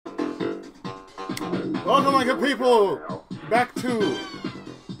Welcome, my good people, back to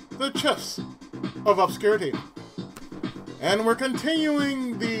the Chess of Obscurity. And we're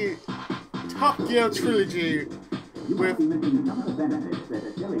continuing the Top Gear trilogy with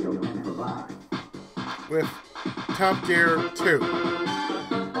Top Gear 2.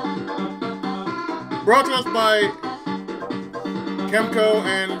 Brought to us by Kemco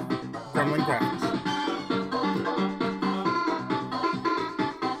and Gremlin Graphics.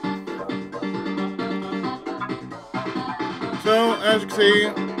 So, as you can see,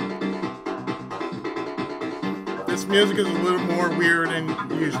 this music is a little more weird than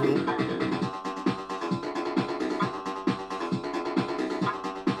usual.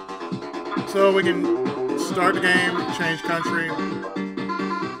 So we can start the game, change country.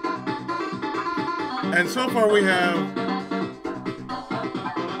 And so far we have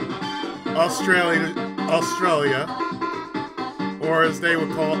Australia, or as they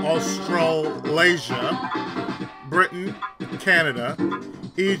would call it, Australasia, Britain, Canada,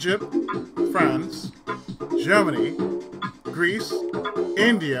 Egypt, France, Germany, Greece,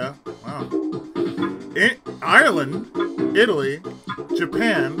 India, wow, Ireland, Italy,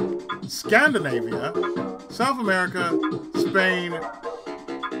 Japan, Scandinavia, South America, Spain,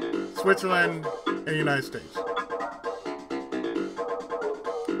 Switzerland, and the United States.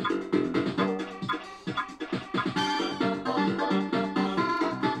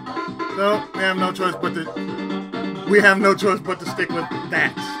 So we have no choice but to stick with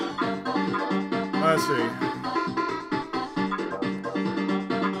that. Let's see.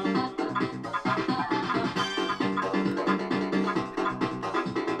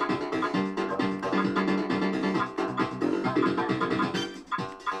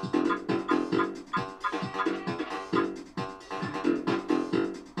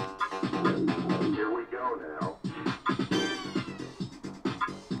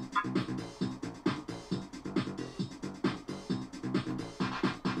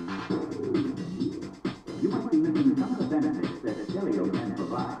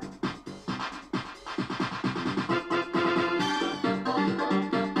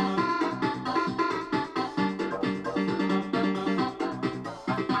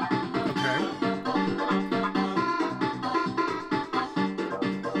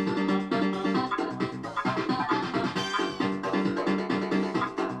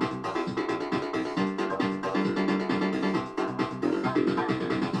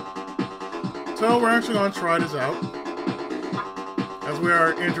 So we're actually going to try this out, as we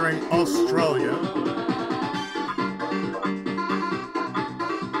are entering Australia.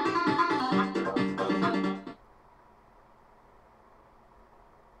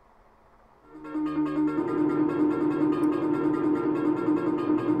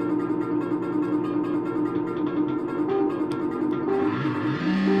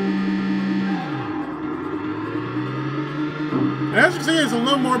 And as you can see, it's a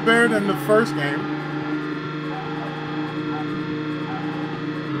little more better than the first game.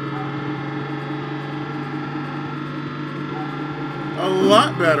 A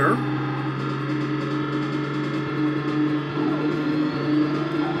lot better.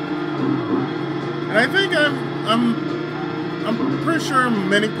 And I think I'm pretty sure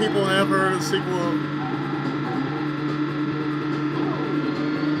many people have heard of the sequel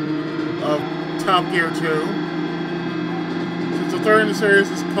of Top Gear 2. The third in the series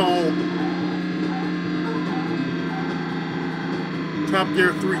is called Top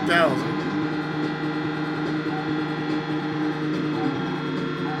Gear 3000.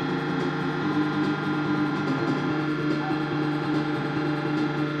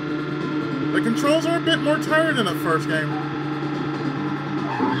 The controls are a bit more tired than the first game.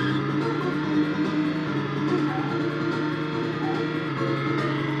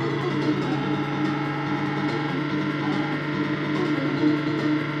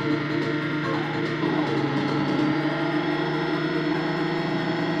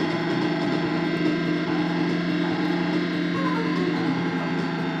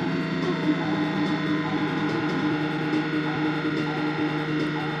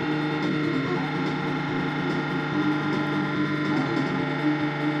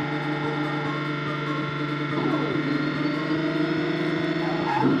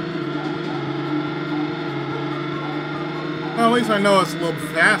 Well, at least I know it's a little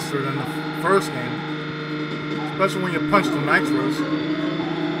faster than the first game. Especially when you punch the nitros.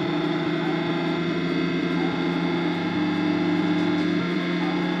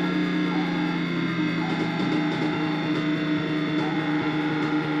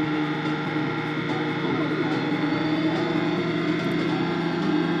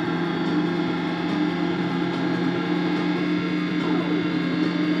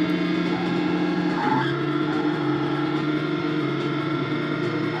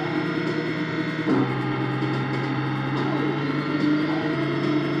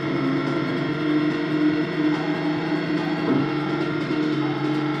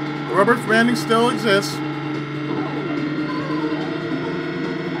 Rubber banding still exists.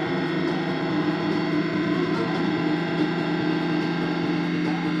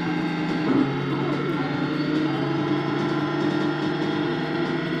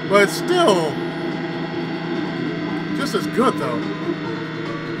 But it's still just as good, though.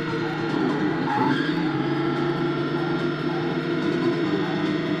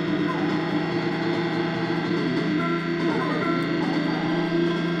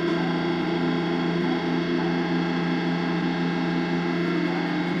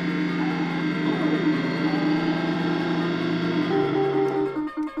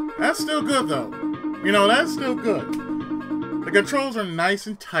 That's still good, though. You know, that's still good. The controls are nice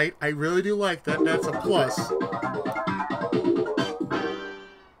and tight. I really do like that. That's a plus.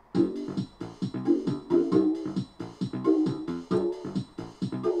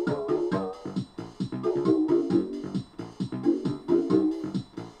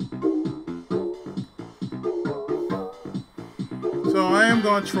 So I am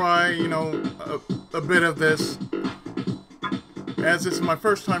going to try, you know, a bit of this, as this is my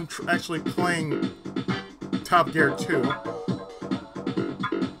first time actually playing Top Gear 2.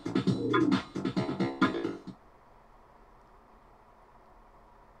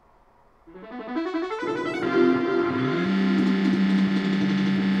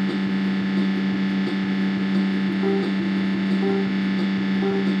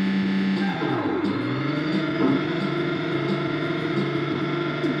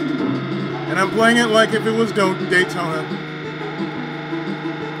 And I'm playing it like if it was Daytona.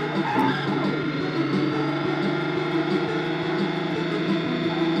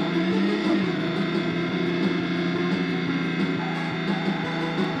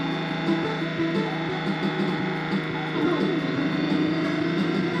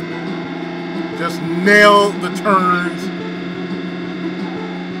 Just nail the turns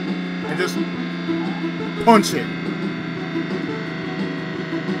and just punch it.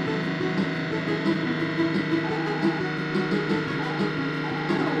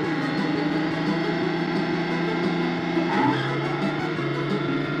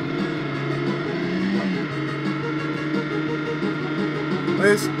 At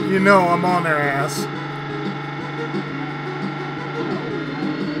least you know I'm on their ass.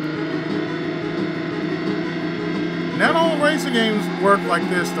 Not all racing games work like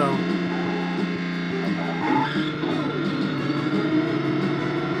this, though.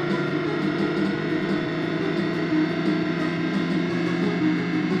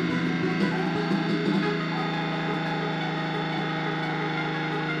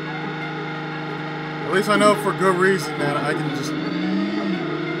 At least I know for good reason that I can just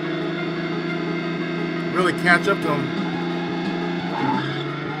really catch up to them.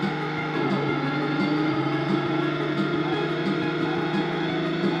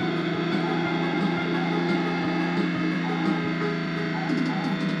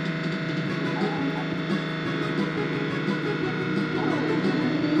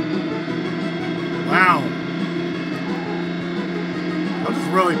 Wow. I'm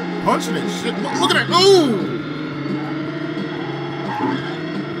just really punching it. Shit. Look at it. Ooh!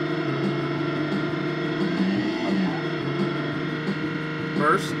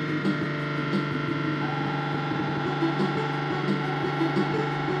 First.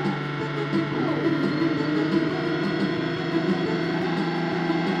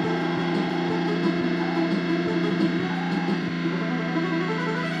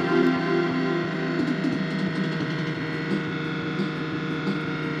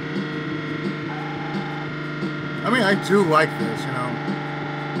 I mean, I do like this, you know.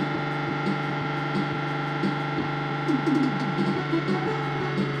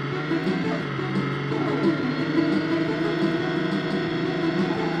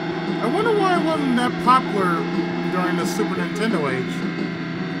 I wonder why it wasn't that popular during the Super Nintendo age.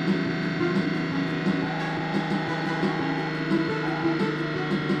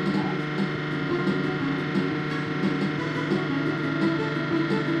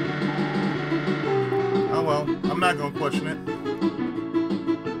 Oh well, I'm not gonna question it.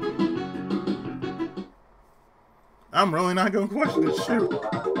 I'm really not gonna question it, shoot.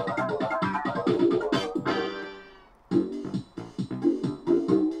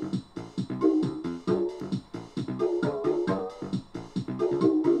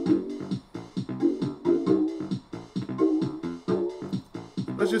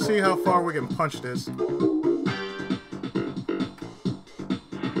 Let's just see how far we can punch this.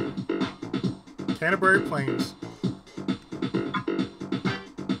 Canterbury Plains.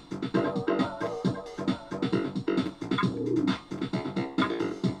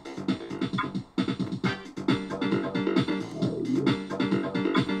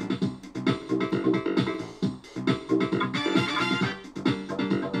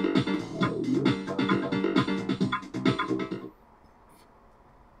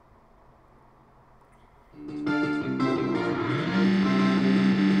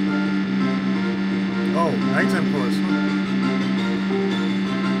 Nighttime chorus.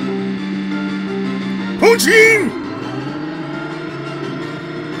 Punchin!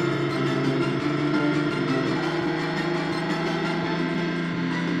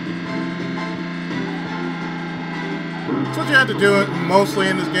 That's what you have to do it mostly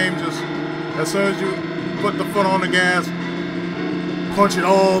in this game. Just as soon as you put the foot on the gas, punch it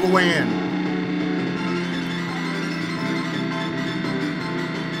all the way in.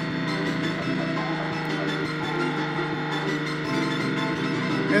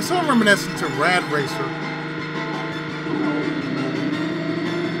 It's so reminiscent to Rad Racer.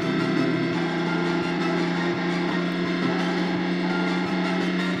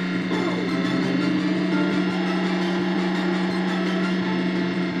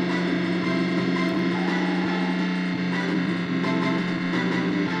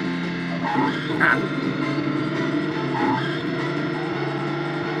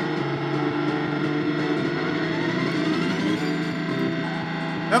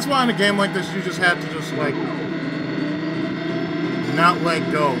 That's why in a game like this, you just have to just, like, not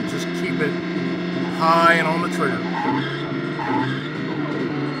let go. Just keep it high and on the trigger.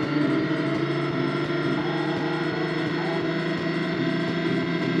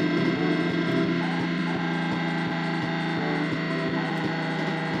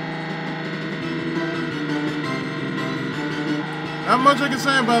 Not much I can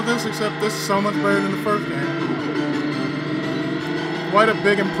say about this, except this is so much better than the first game. Quite a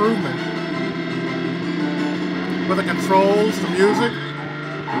big improvement. With the controls, the music.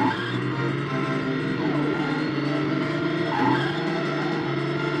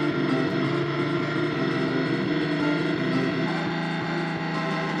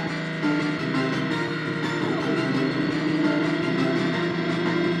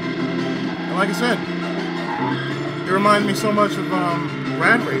 And like I said, it reminds me so much of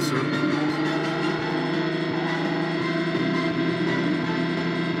Rad Racer.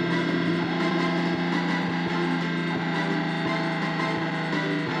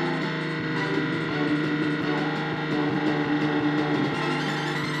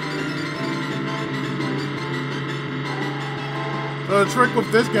 So the trick with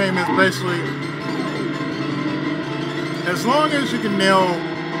this game is basically, as long as you can nail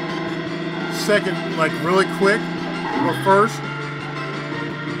second, like, really quick, or first,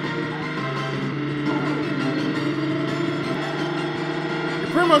 you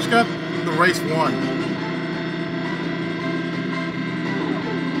pretty much got the race won.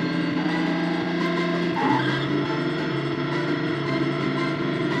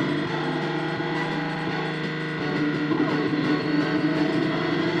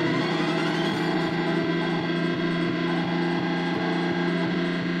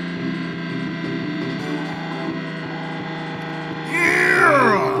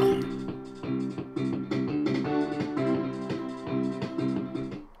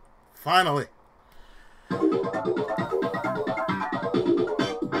 Finally.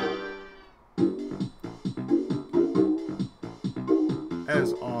 That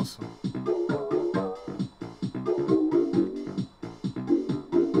is awesome.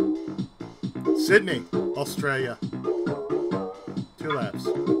 Sydney, Australia. 2 laps.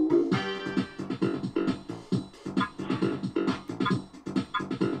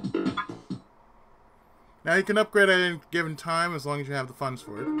 Now you can upgrade at any given time as long as you have the funds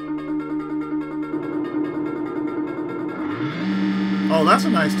for it. Oh, that's a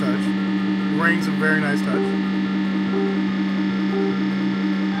nice touch. Rain's a very nice touch.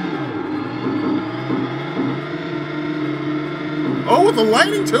 Oh, with the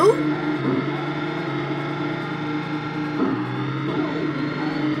lightning too?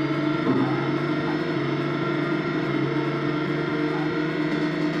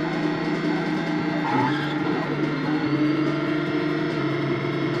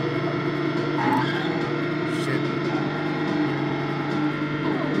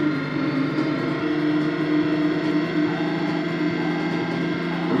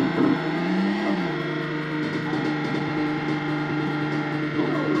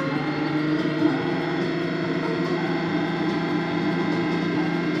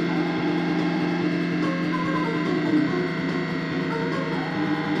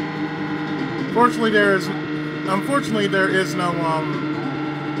 Unfortunately, there is no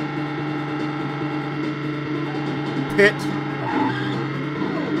pit.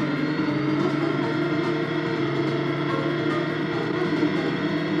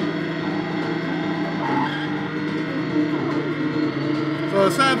 So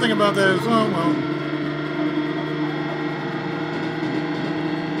the sad thing about that is, oh well,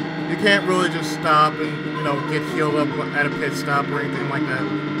 you can't really just stop and, you know, get healed up at a pit stop or anything like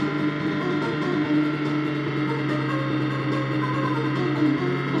that.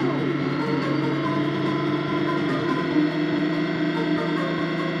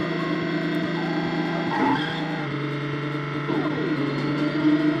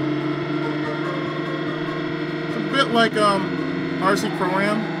 like RC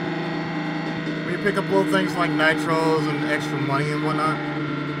Pro-Am, where you pick up little things like nitros and extra money and whatnot?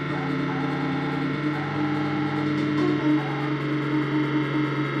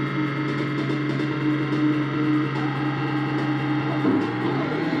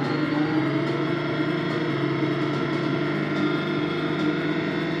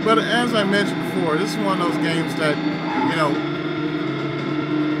 But as I mentioned before, this is one of those games that, you know,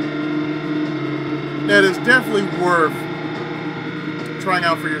 that is definitely worth trying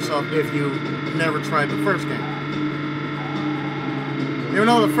out for yourself if you never tried the first game. Even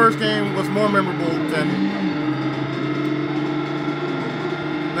though the first game was more memorable than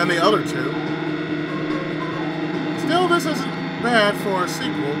the other two, still this isn't bad for a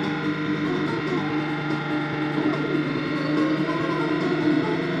sequel.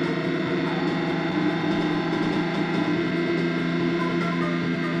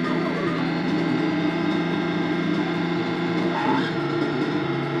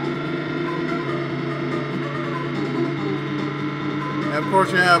 Of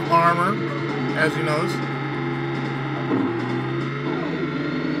course, you have armor, as you notice.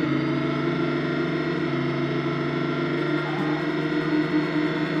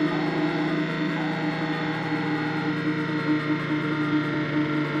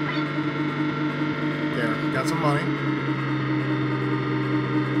 There, got some money.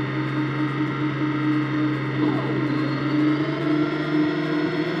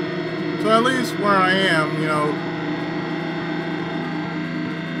 So at least where I am, you know,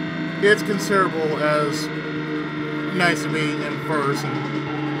 it's considerable as nice to be in first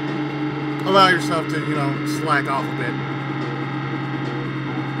and allow yourself to, you know, slack off a bit.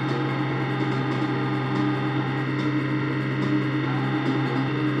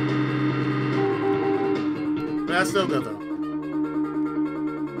 But that's still good though.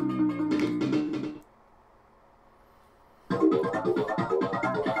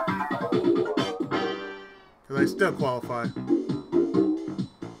 Because I still qualify.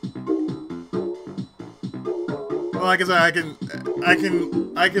 Well, like I said,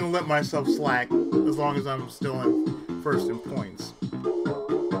 I can let myself slack as long as I'm still in first in points.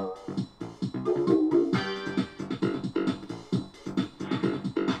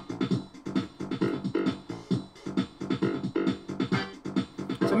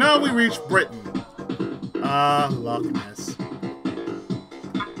 So now we reach Britain. Ah, luckiness.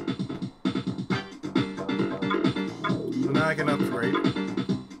 So now I can upgrade.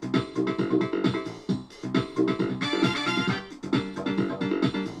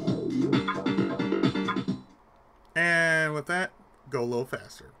 And with that, go a little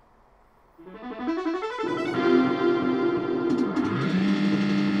faster.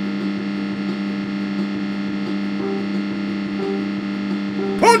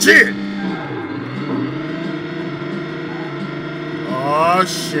 Punch it! Oh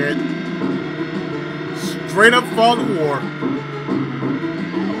shit. Straight up fog of war.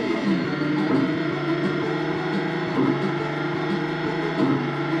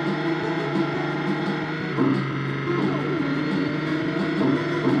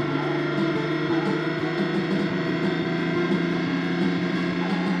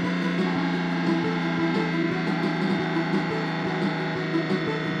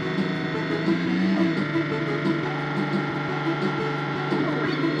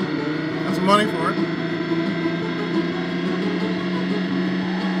 Money for it.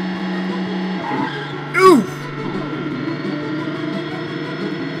 Ooh!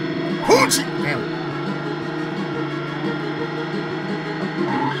 Punch it! Damn it.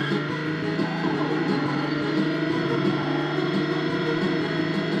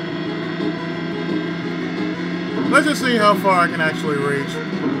 Let's just see how far I can actually reach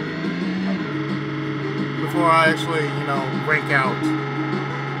before I actually, you know, rank out.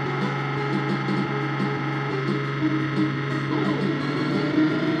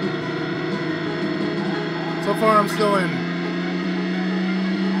 So far, I'm still in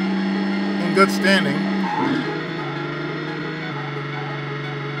good standing.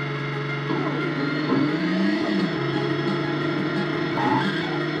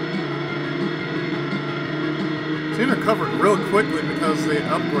 Seem to recover real quickly because of the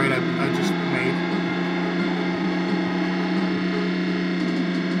upgrade I just made.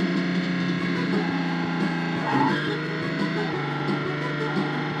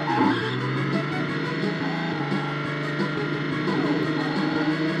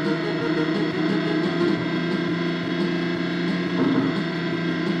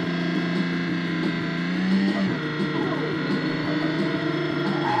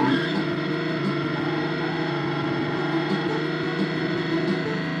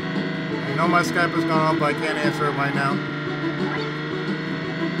 know my Skype is gone off, but I can't answer it right now.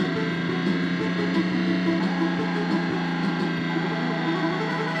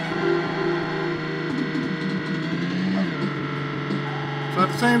 So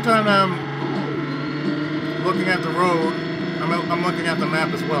at the same time I'm looking at the road, I'm looking at the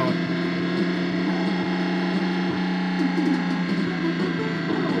map as well.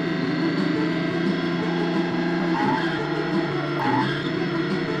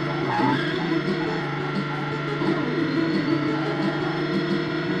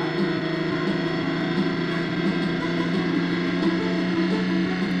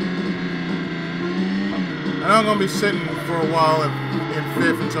 I'm going to be sitting for a while in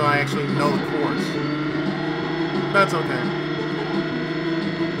 5th until I actually know the course. That's okay.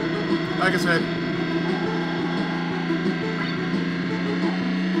 Like I said,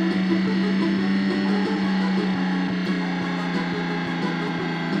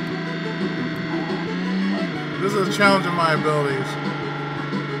 this is a challenge of my abilities.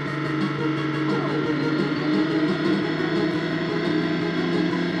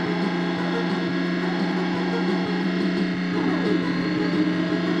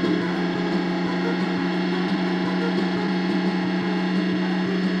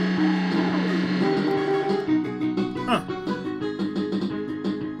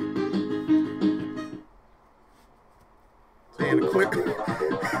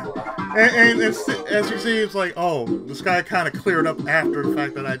 And it's, as you see, it's like, oh, the sky kind of cleared up after the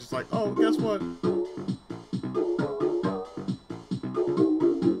fact that I just like, oh, guess what?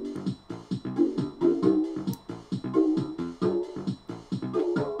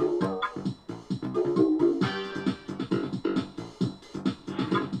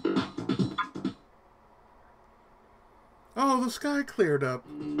 Oh, the sky cleared up.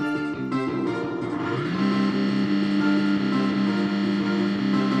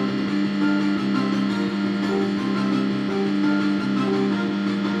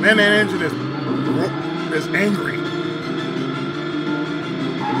 Man, that engine is angry.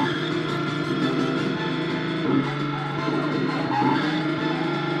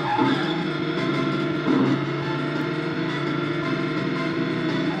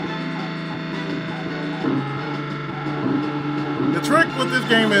 The trick with this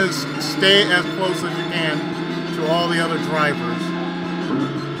game is stay as close as you can to all the other drivers.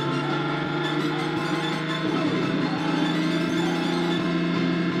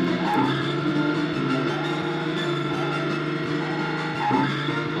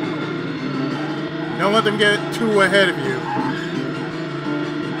 Don't let them get too ahead of you.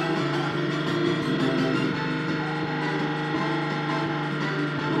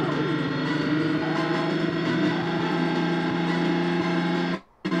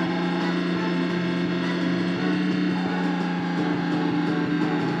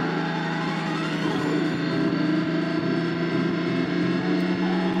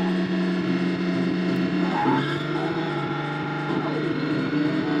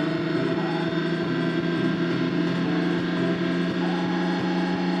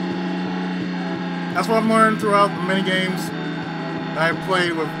 That's what I've learned throughout the many games I've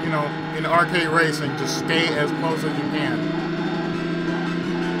played with, you know, in arcade racing. Just stay as close as you can.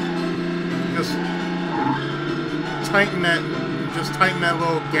 Just tighten that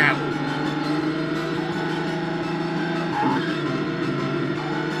little gap.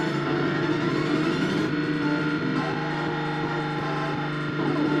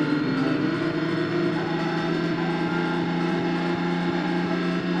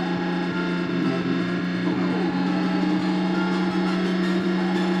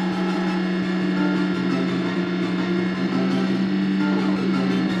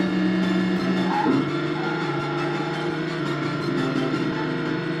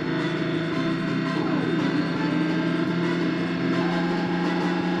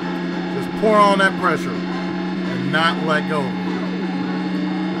 Pour on that pressure and not let go.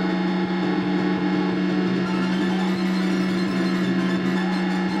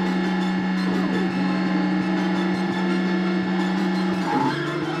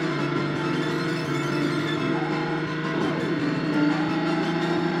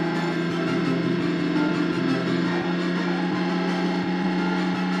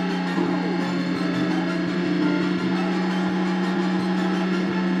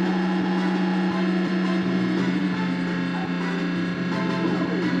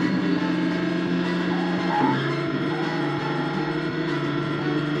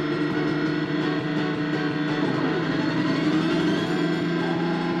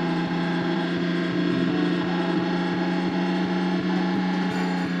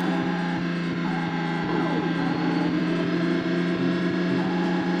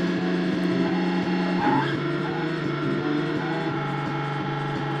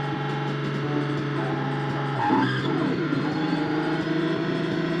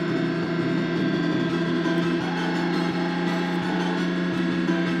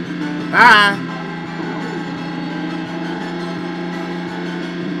 Hi.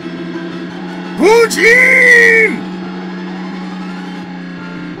 Poutine!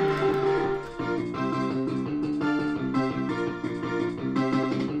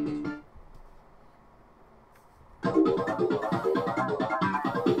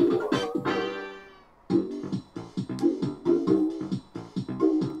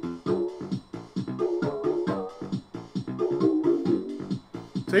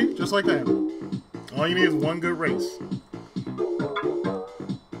 See? Just like that. All you need is one good race.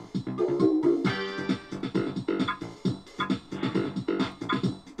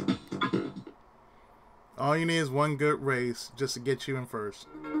 All you need is one good race just to get you in first.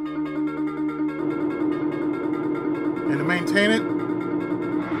 And to maintain it,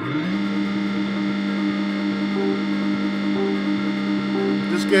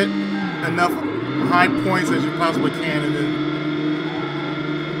 just get enough high points as you possibly can, and then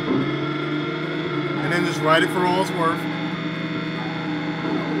just ride it for all it's worth.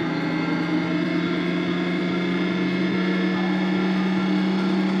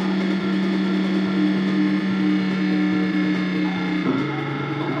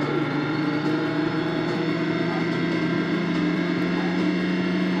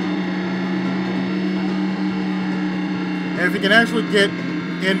 And if you can actually get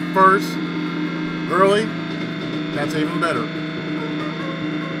in first early, that's even better.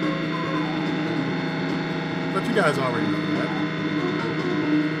 But you guys already know that.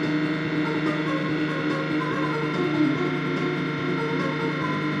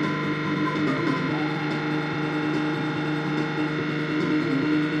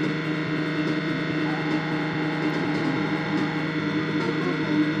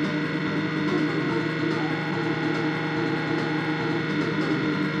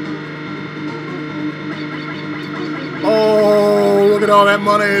 Oh, look at all that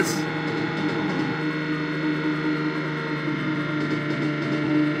money.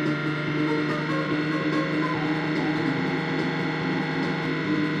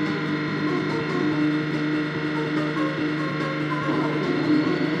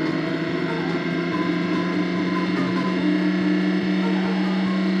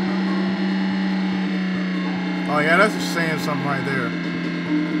 Oh yeah, that's just saying something right there.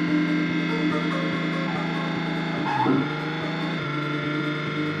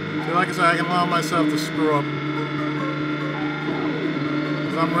 See, like I said, I can allow myself to screw up.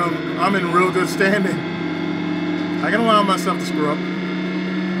 'Cause I'm in real good standing. I can allow myself to screw up.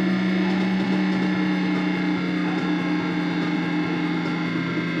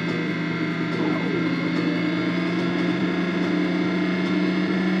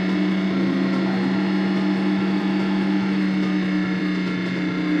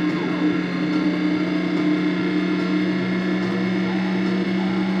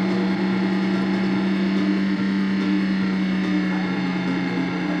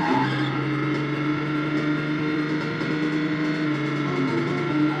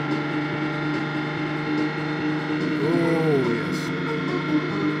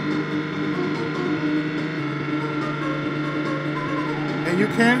 And you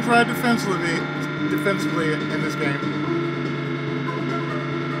can try defensively in this game.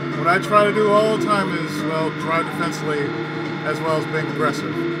 What I try to do all the time is, well, try defensively as well as being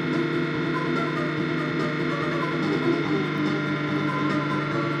aggressive.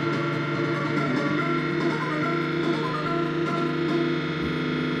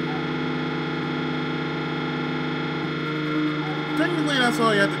 Technically, that's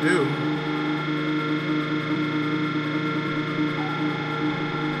all you have to do.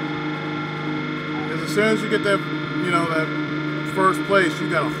 As soon as you get that, that first place, you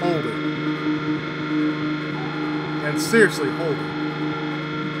gotta hold it. And seriously, hold it.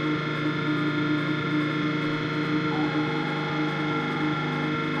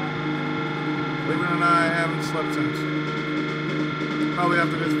 Believe it or not, I haven't slept since. Probably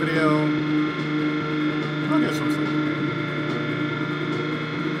after this video, I'll get some sleep.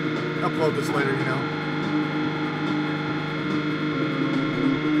 Upload this later,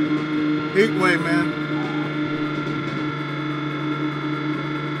 Heat wave, man.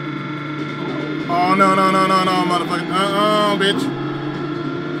 Oh, no, motherfucker. Bitch.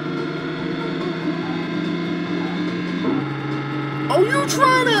 Oh, you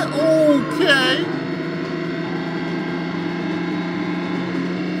trying it? Okay.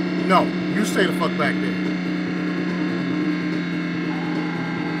 No, you stay the fuck back there.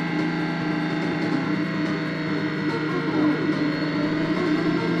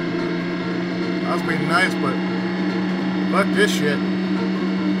 I was being nice, but fuck this shit.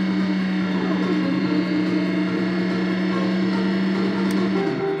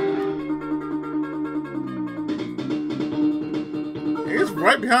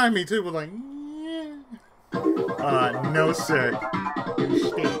 right behind me too, was like, no sir. You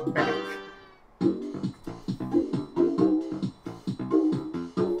stay back.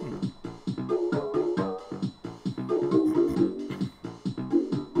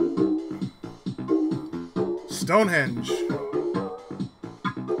 Stonehenge.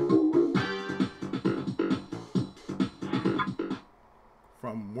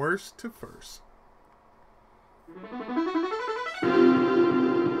 From worst to first.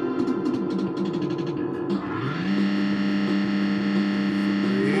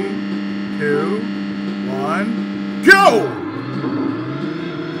 2, 1, go!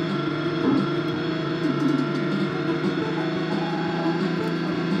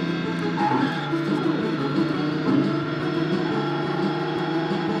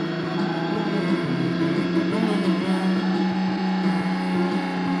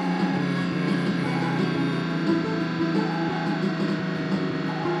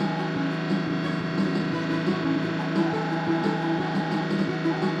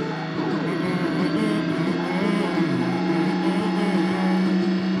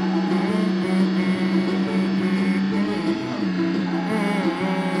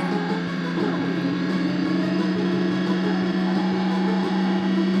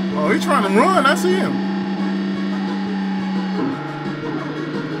 Oh, he's trying to run. I see him.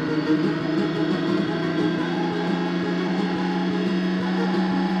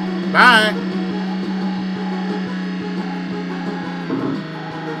 Bye.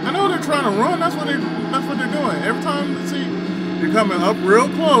 I know they're trying to run. That's what they're doing. Every time they see you're coming up real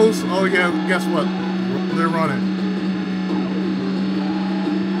close, oh yeah, guess what? They're running.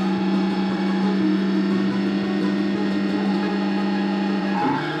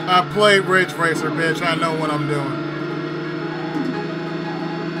 I played Ridge Racer, bitch. I know what I'm doing.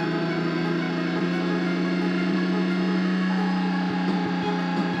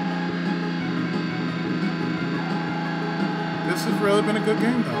 This has really been a good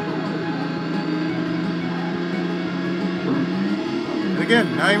game, though. And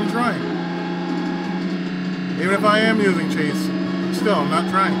again, not even trying. Even if I am using cheats, still, I'm not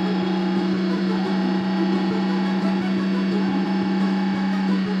trying.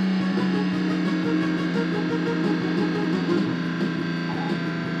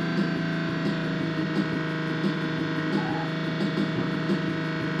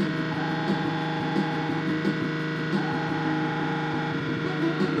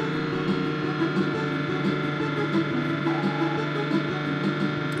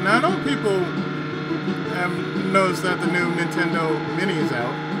 Now, I know people have noticed that the new Nintendo Mini is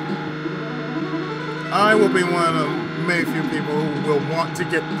out. I will be one of many few people who will want to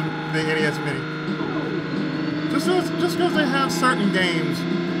get the NES Mini. Just because they have certain games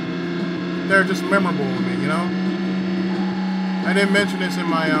that are just memorable to me, you know? I didn't mention this in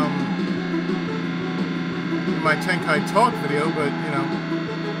my Tenkai Talk video, but, you know,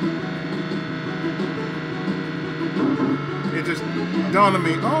 it just dawned on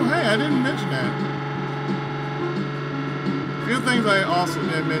me, oh, hey, I didn't mention that. A few things I also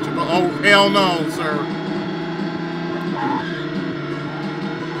didn't mention, but oh, hell no, sir.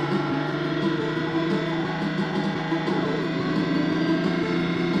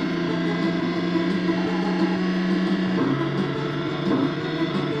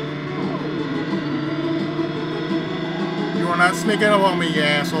 You are not sneaking up on me, you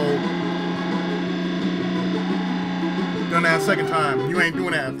asshole. Done that a second time. You ain't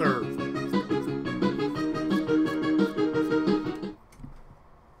doing that a third.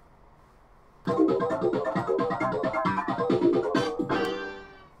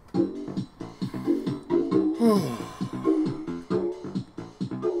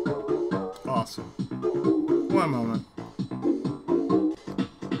 Awesome. One moment.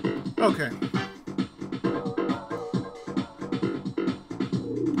 Okay.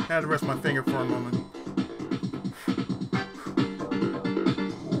 Had to rest my finger for a moment.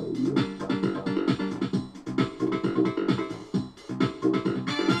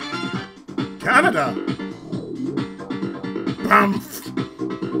 Canada! Bumf!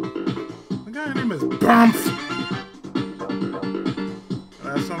 The guy's name is Bumf!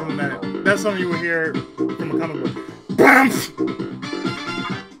 That's something you will hear from a comic book. Bumf!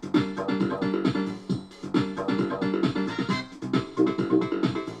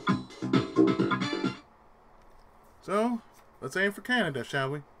 So, let's aim for Canada, shall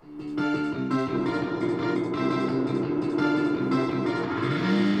we?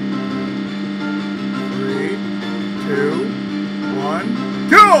 2, 1,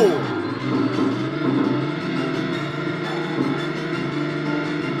 go!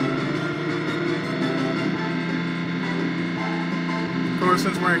 Of course,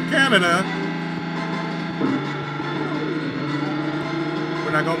 since we're in Canada,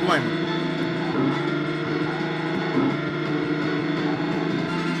 we're not gonna blame him.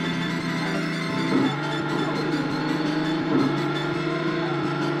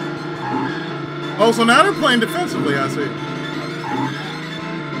 Oh, so now they're playing defensively, I see.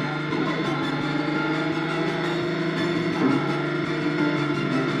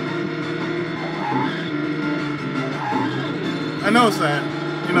 I noticed that.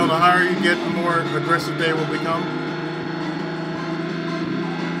 You know, the higher you get, the more aggressive they will become.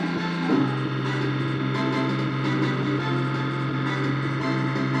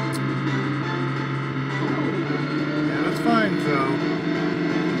 Yeah, that's fine, Joe.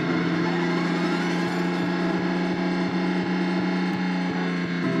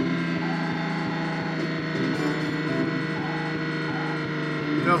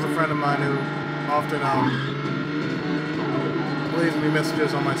 Joe's a friend of mine who often, leaves me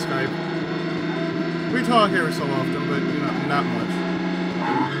messages on my Skype. We talk every so often, but you know, not much.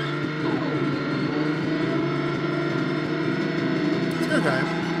 It's a good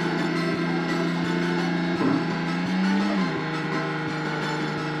guy.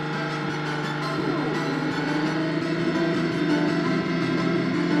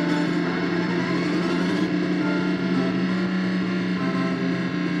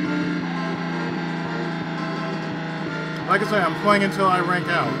 Like I say, I'm playing until I rank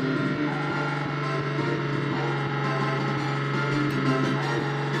out.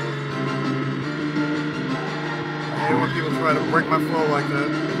 I hate when people try to break my flow like that.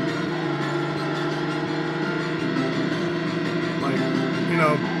 Like, you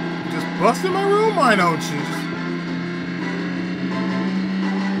know, just bust in my room, why don't you?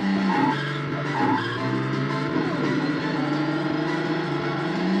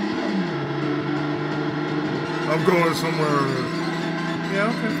 I'm going somewhere. Yeah,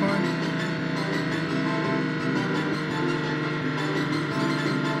 okay, fine.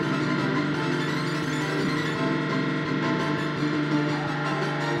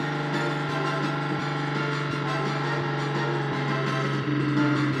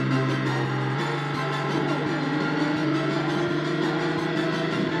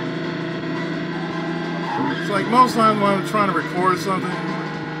 It's like most times when I'm trying to record something.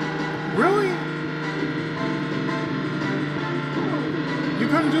 Really? You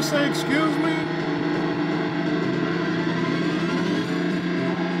couldn't just say, excuse me?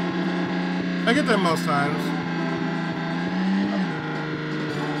 I get that most times.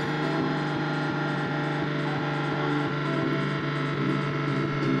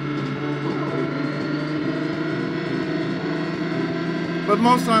 But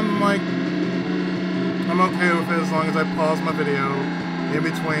most times I'm like, I'm okay with it as long as I pause my video in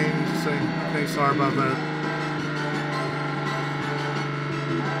between, just saying, okay, sorry about that.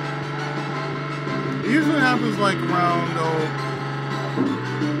 It usually happens like around,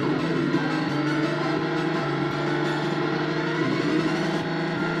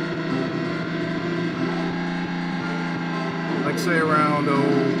 like say around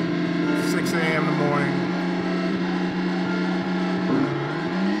 6 a.m. in the morning.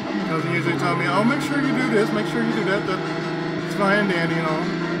 Doesn't usually tell me, oh, make sure you do this, make sure you do that. That's fine and dandy, you know.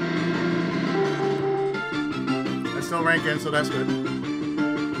 I still rank in, so that's good.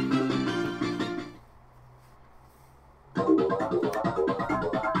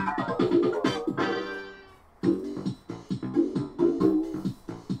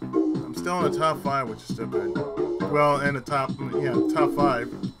 I'm still in the top 5, which is still good. Well, in the top, yeah, top 5.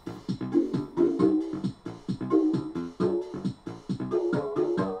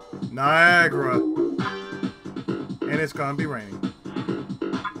 Niagara. And it's gonna be raining.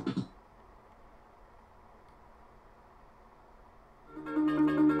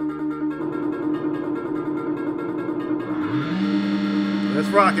 Let's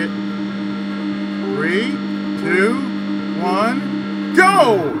rock it. 3, 2, 1,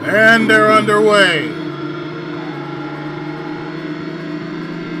 go! And they're underway.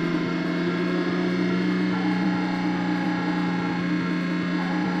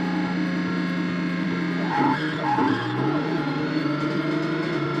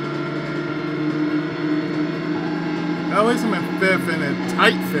 At least I'm in 5th and a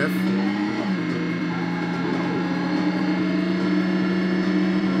tight 5th.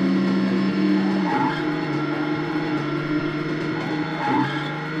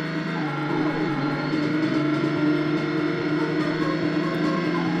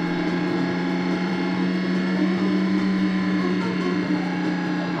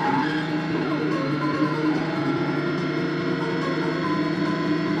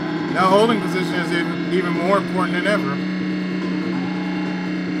 Now holding position is even more important than ever.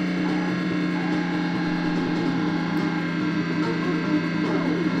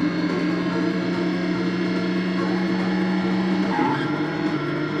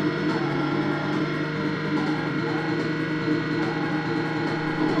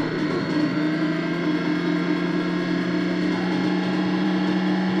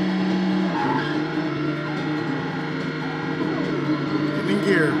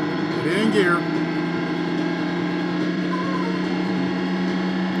 gear. Get it in gear.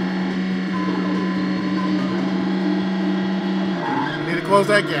 Need to close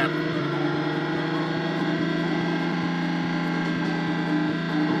that gap.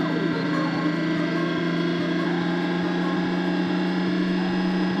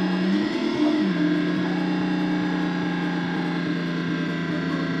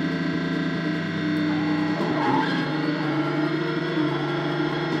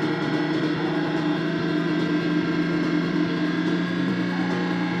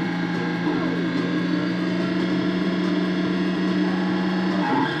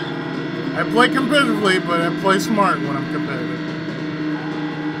 I play competitively, but I play smart when I'm competitive.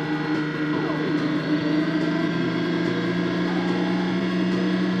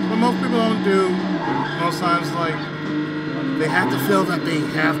 But most people don't do. Most times, like, they have to feel that they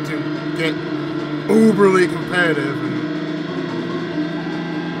have to get uberly competitive.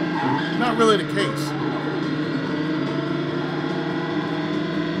 And not really the case.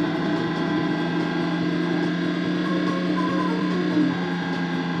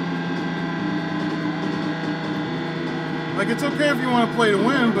 Like, it's okay if you want to play to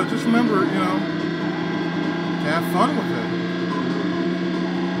win, but just remember, you know, to have fun with it.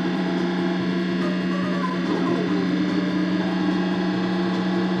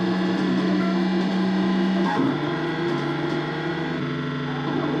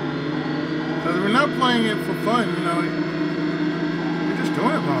 Because if we're not playing it for fun, you know, you're just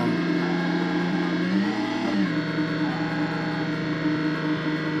doing it wrong.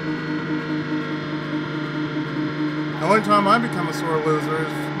 The only time I become a sore loser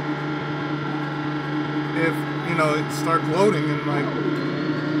is if, you know, it starts loading and, like,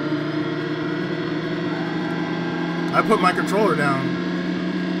 I put my controller down.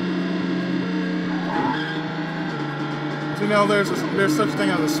 So, you know, there's such thing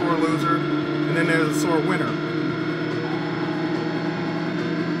as a sore loser, and then there's a sore winner.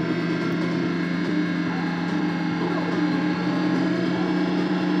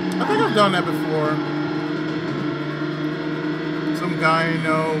 I think I've done that before. Some guy I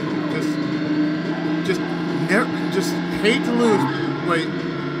know just hate to lose. Wait,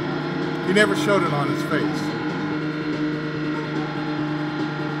 he never showed it on his face.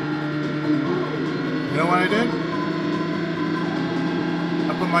 You know what I did?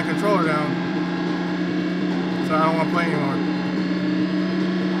 I put my controller down, so I don't want to play anymore.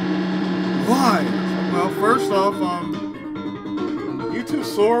 Why? Well, first off, you too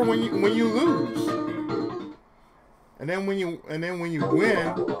sore when you lose. And then when you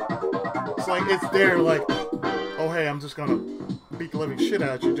win, it's like it's there like, oh hey, I'm just gonna beat the living shit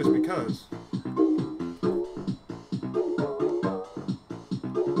out of you just because.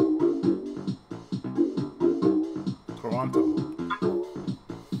 Toronto.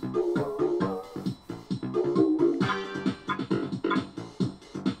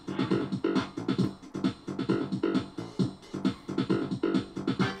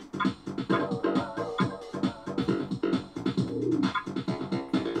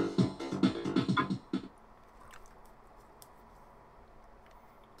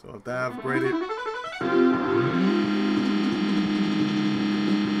 So if that upgraded,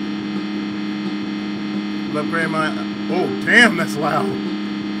 upgrade my. Oh damn, that's loud.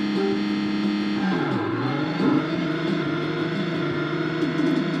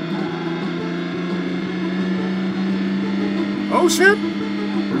 Oh shit!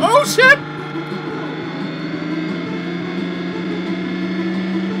 Oh shit!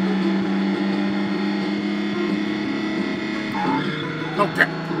 Okay.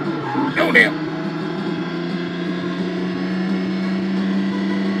 Oh damn!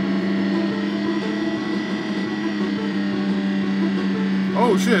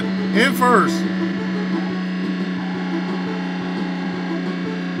 Oh shit! In first.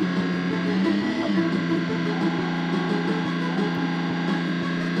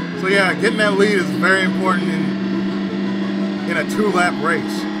 So yeah, getting that lead is very important in a 2-lap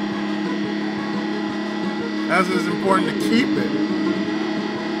race. As it is important to keep it.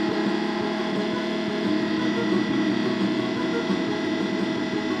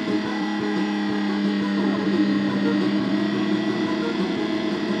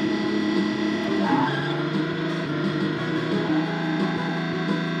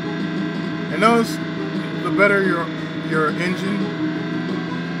 And those, the better your engine,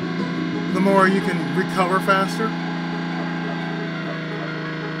 the more you can recover faster.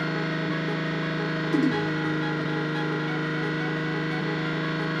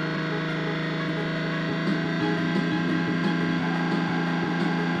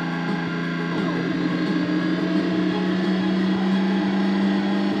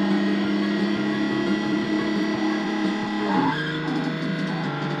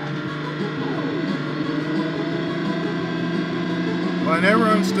 I never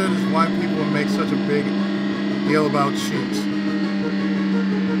understood is why people make such a big deal about cheats. I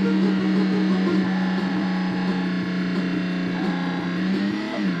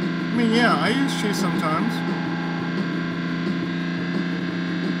mean, yeah, I use cheats sometimes.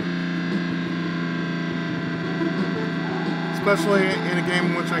 Especially in a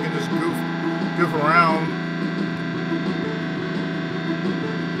game in which I can just goof around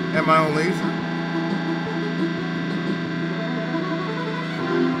at my own leisure.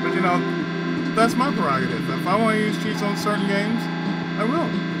 But you know, that's my prerogative. If I want to use cheats on certain games, I will.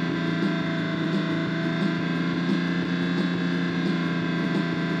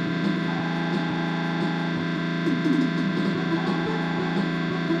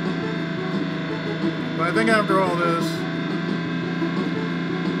 But I think after all this,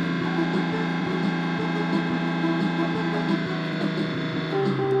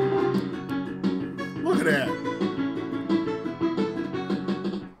 look at that.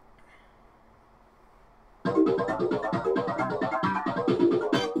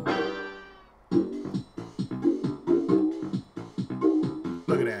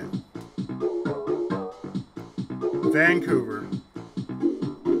 Look at that. Vancouver.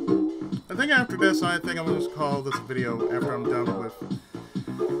 I think after this, I think I'm going to just call this a video after I'm done with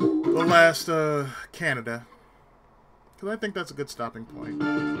the last Canada. Because I think that's a good stopping point.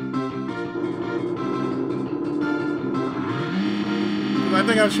 I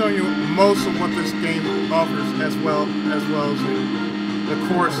think I've shown you most of what this game offers, as well as the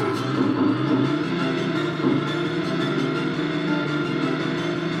courses.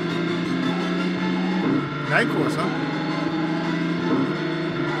 Night course, huh?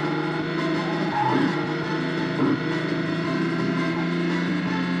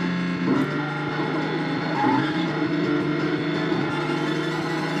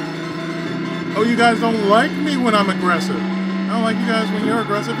 Oh, you guys don't like me when I'm aggressive. I don't like you guys when you're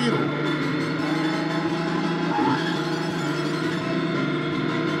aggressive either.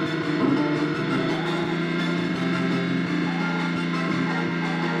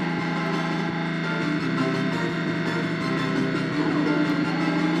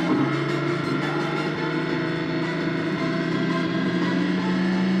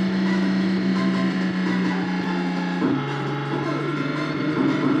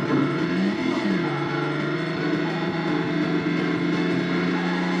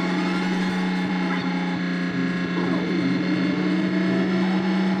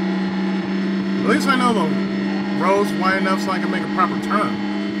 At least I know the road's wide enough so I can make a proper turn.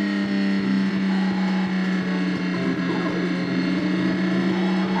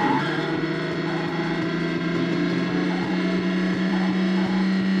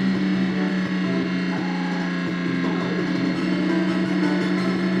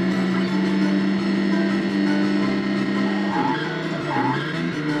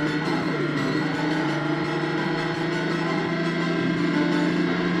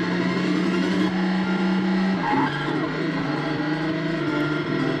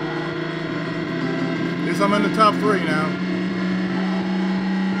 I'm in the top 3 now.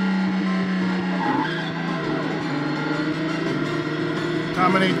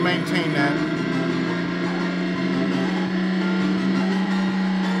 Time I need to maintain that.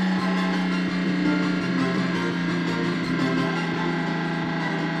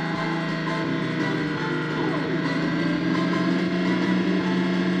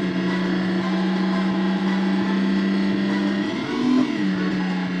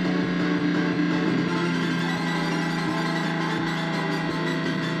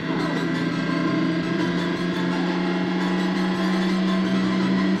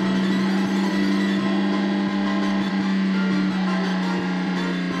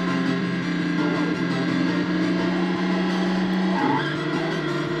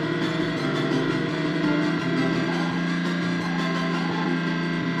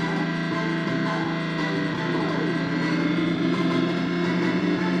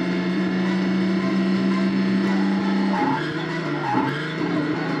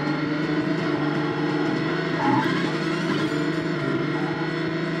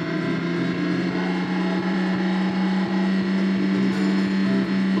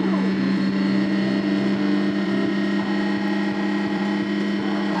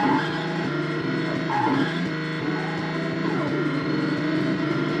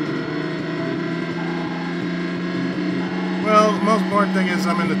 Well, the most important thing is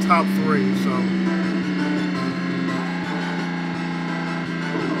I'm in the top 3, so.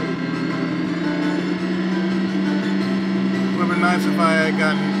 It would have been nice if I had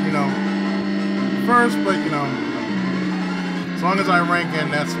gotten, you know, first, but, you know, as long as I rank in,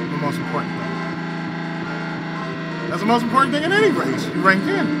 that's the most important thing. That's the most important thing in any race. You rank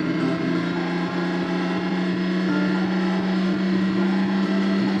in.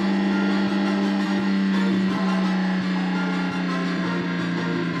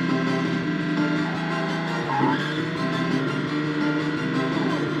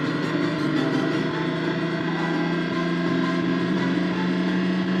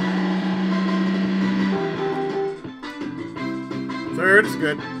 Third is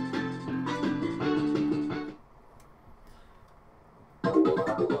good.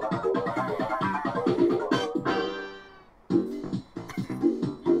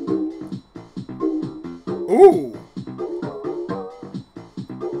 Ooh!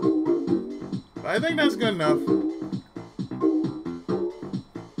 I think that's good enough.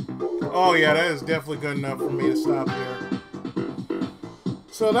 Oh yeah, that is definitely good enough for me to stop here.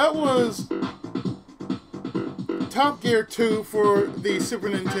 So that was Top Gear 2 for the Super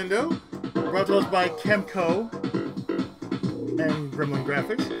Nintendo, brought to us by Kemco and Gremlin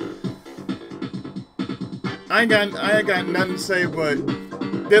Graphics. I ain't got nothing to say, but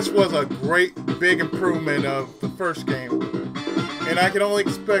this was a great big improvement of the first game, and I can only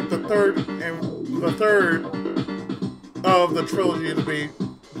expect the third of the trilogy to be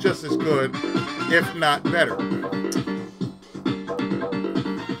just as good, if not better.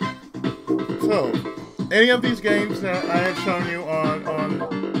 So, any of these games that I have shown you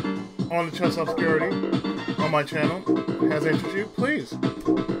on the Chess Obscurity on my channel has interested you, please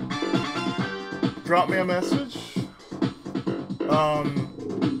drop me a message,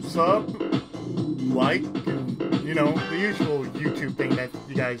 sub, like, and, you know, the usual YouTube thing that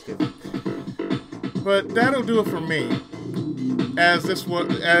you guys do. But that'll do it for me, as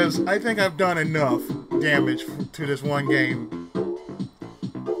I think I've done enough damage to this one game.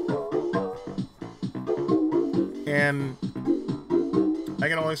 And I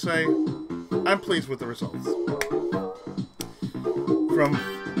can only say I'm pleased with the results. From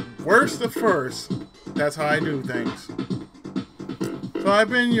worst to first, that's how I do things. So I've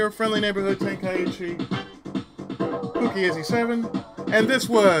been your friendly neighborhood Tenkaichi, Pookie7, and this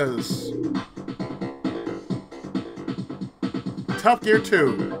was Top Gear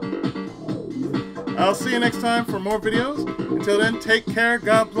 2. I'll see you next time for more videos. Until then, take care,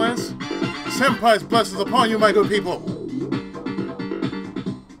 God bless. Senpai's blessings upon you, my good people.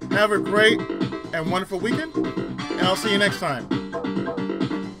 Have a great and wonderful weekend, and I'll see you next time.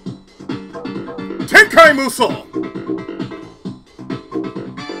 Tenkai Musou!